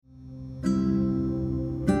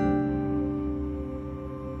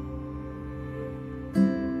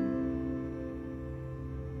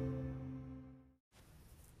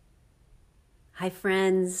Hi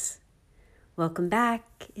friends, welcome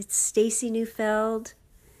back. It's Stacy Neufeld,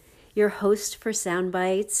 your host for Sound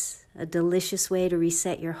Bites, a delicious way to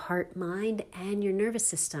reset your heart, mind, and your nervous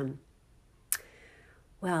system.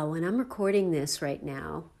 Well, when I'm recording this right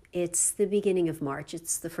now, it's the beginning of March.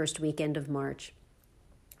 It's the first weekend of March.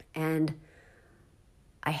 And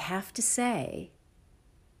I have to say,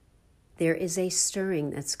 there is a stirring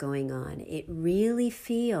that's going on. It really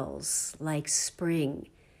feels like spring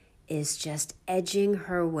is just edging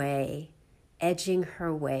her way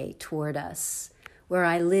toward us. Where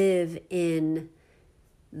I live in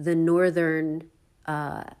the northern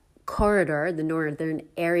corridor, the northern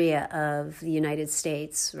area of the United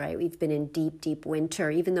States, right? We've been in deep, deep winter.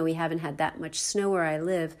 Even though we haven't had that much snow where I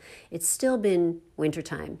live, it's still been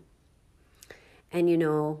wintertime.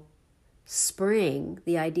 And spring,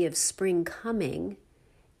 the idea of spring coming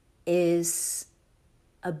is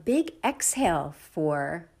a big exhale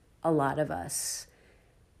for a lot of us.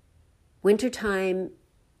 Wintertime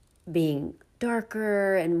being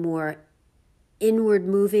darker and more inward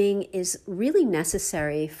moving is really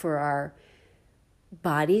necessary for our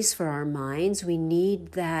bodies, for our minds. We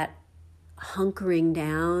need that hunkering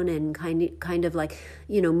down and kind of like,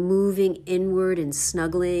 moving inward and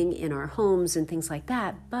snuggling in our homes and things like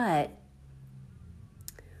that. But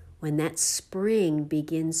when that spring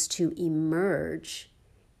begins to emerge,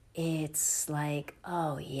 it's like,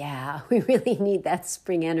 oh yeah, we really need that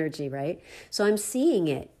spring energy, right? So I'm seeing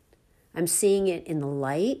it. I'm seeing it in the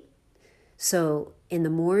light. So in the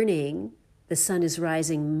morning, the sun is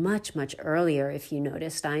rising much, much earlier, if you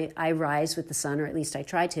noticed. I rise with the sun, or at least I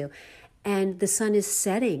try to. And the sun is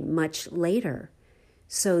setting much later.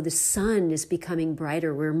 So the sun is becoming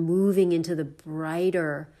brighter. We're moving into the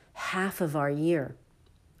brighter half of our year.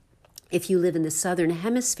 If you live in the southern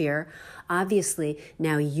hemisphere, obviously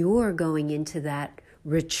now you're going into that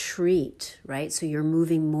retreat, right? So you're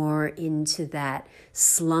moving more into that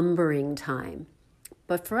slumbering time.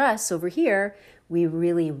 But for us over here, we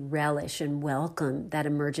really relish and welcome that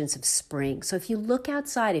emergence of spring. So if you look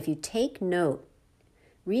outside, if you take note,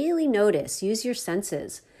 really notice, use your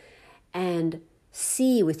senses, and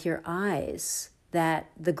see with your eyes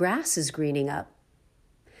that the grass is greening up,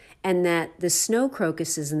 and that the snow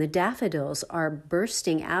crocuses and the daffodils are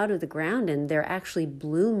bursting out of the ground and there are actually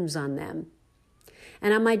blooms on them.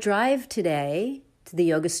 And on my drive today to the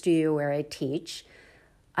yoga studio where I teach,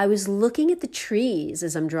 I was looking at the trees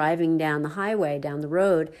as I'm driving down the highway, down the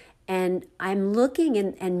road, and I'm looking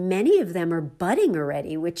and many of them are budding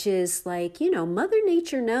already, which is like, Mother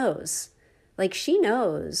Nature knows. Like she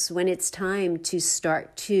knows when it's time to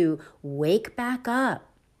start to wake back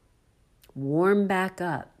up, warm back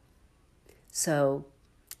up. So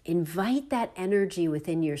invite that energy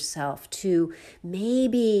within yourself to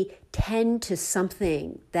maybe tend to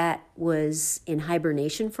something that was in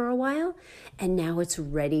hibernation for a while, and now it's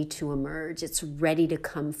ready to emerge. It's ready to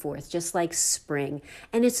come forth, just like spring.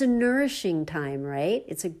 And it's a nourishing time, right?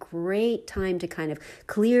 It's a great time to kind of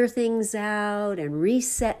clear things out and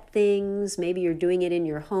reset things. Maybe you're doing it in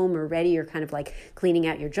your home already. You're kind of like cleaning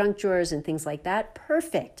out your junk drawers and things like that.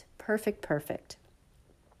 Perfect, perfect, perfect.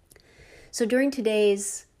 So during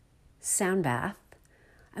today's sound bath,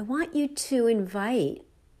 I want you to invite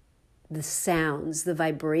the sounds, the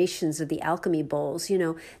vibrations of the alchemy bowls.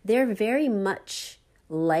 They're very much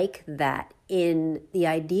like that in the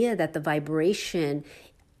idea that the vibration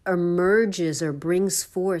emerges or brings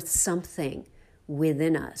forth something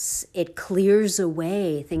within us. It clears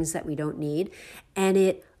away things that we don't need, and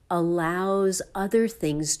it allows other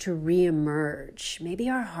things to reemerge. Maybe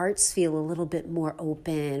our hearts feel a little bit more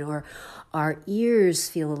open, or our ears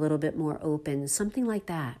feel a little bit more open, something like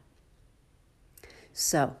that.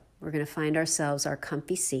 So we're going to find ourselves our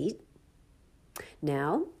comfy seat.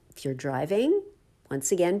 Now, if you're driving,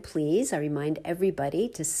 once again, please, I remind everybody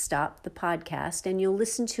to stop the podcast, and you'll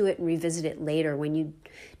listen to it and revisit it later when you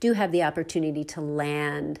do have the opportunity to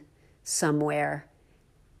land somewhere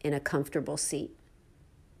in a comfortable seat.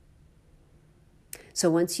 So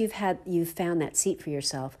once you've found that seat for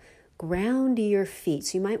yourself, ground your feet.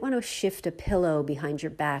 So you might want to shift a pillow behind your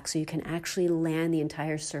back so you can actually land the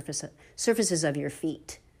entire surfaces of your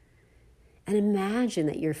feet. And imagine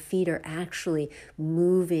that your feet are actually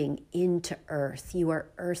moving into earth. You are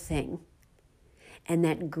earthing. And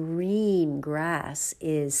that green grass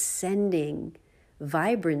is sending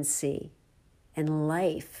vibrancy and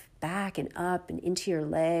life back and up and into your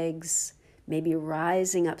legs, maybe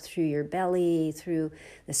rising up through your belly, through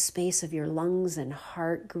the space of your lungs and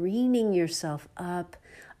heart, greening yourself up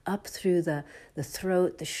through the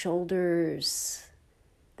throat, the shoulders,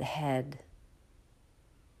 the head.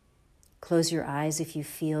 Close your eyes if you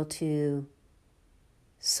feel to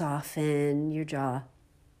Soften your jaw.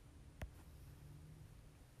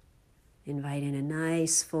 Invite in a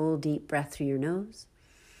nice, full, deep breath through your nose.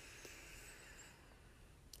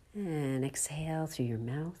 And exhale through your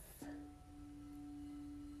mouth.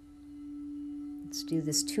 Let's do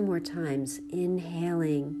this 2 more times.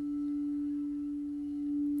 Inhaling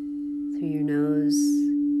through your nose.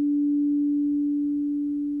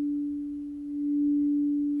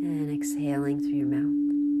 And exhaling through your mouth.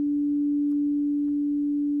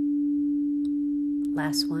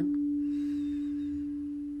 Last one.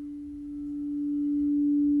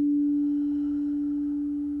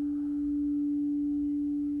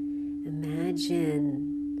 Imagine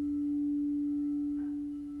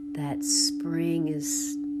that spring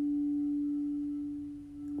is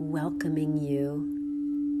welcoming you,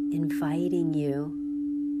 inviting you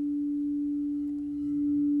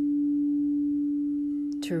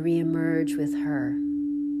to reemerge with her.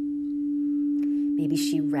 Maybe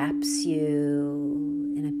she wraps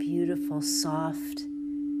you in a beautiful, soft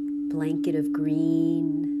blanket of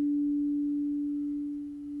green.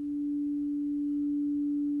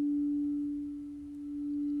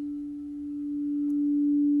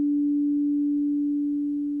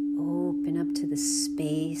 Open up to the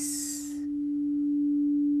space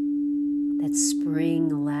that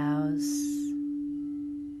spring allows.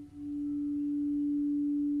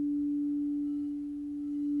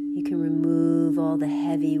 You can remove all the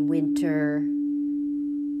heavy winter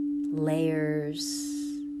layers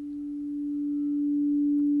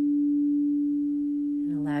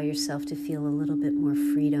and allow yourself to feel a little bit more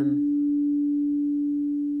freedom.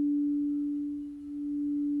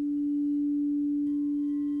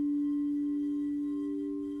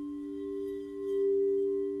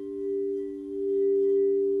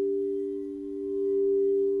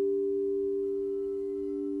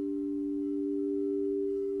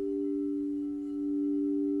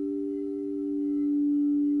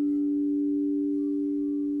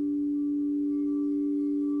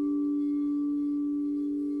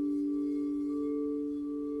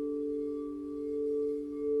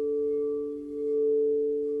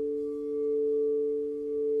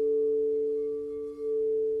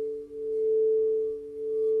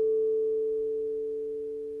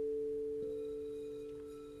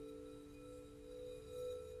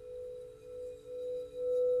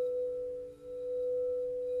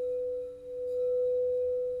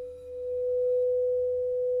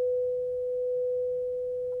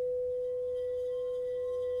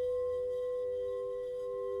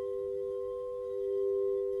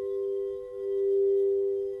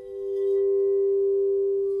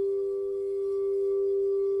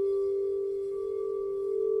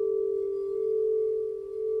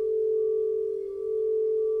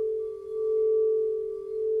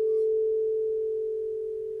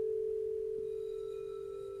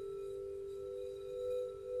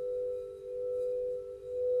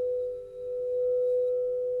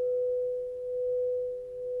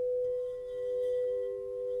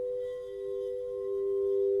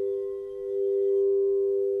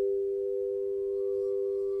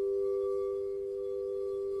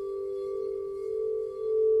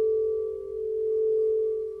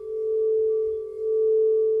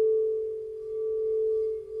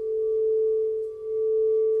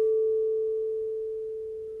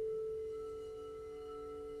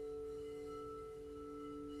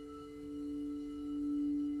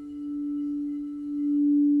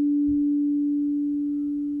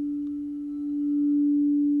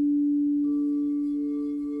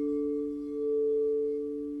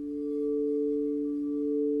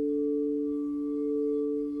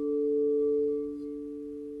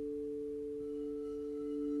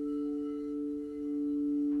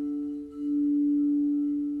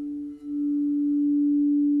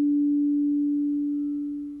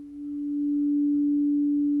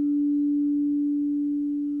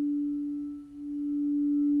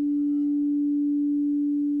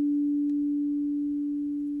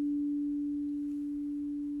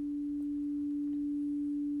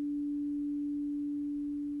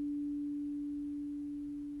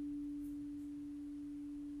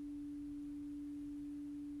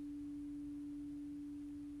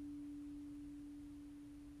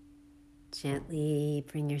 Gently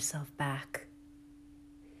bring yourself back.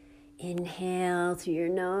 Inhale through your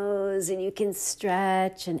nose and you can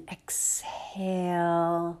stretch, and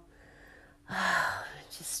exhale.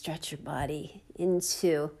 Just stretch your body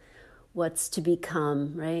into what's to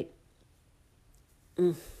become, right?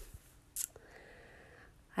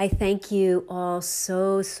 I thank you all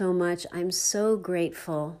so much. I'm so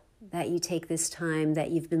grateful that you take this time, that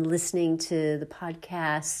you've been listening to the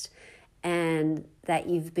podcast and that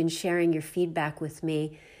you've been sharing your feedback with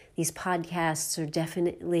me. These podcasts are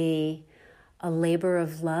definitely a labor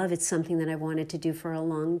of love. It's something that I wanted to do for a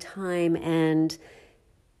long time, and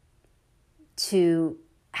to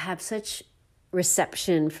have such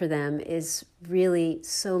reception for them is really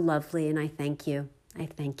so lovely, and I thank you. I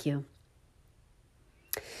thank you.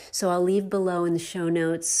 So I'll leave below in the show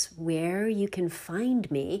notes where you can find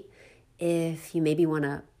me if you maybe want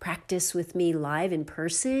to practice with me live in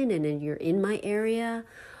person and you're in my area,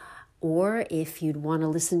 or if you'd want to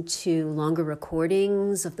listen to longer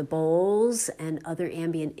recordings of the bowls and other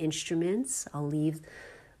ambient instruments. I'll leave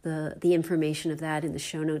the information of that in the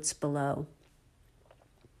show notes below.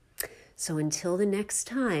 So until the next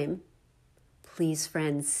time, please,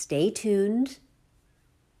 friends, stay tuned.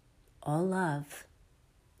 All love.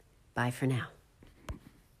 Bye for now.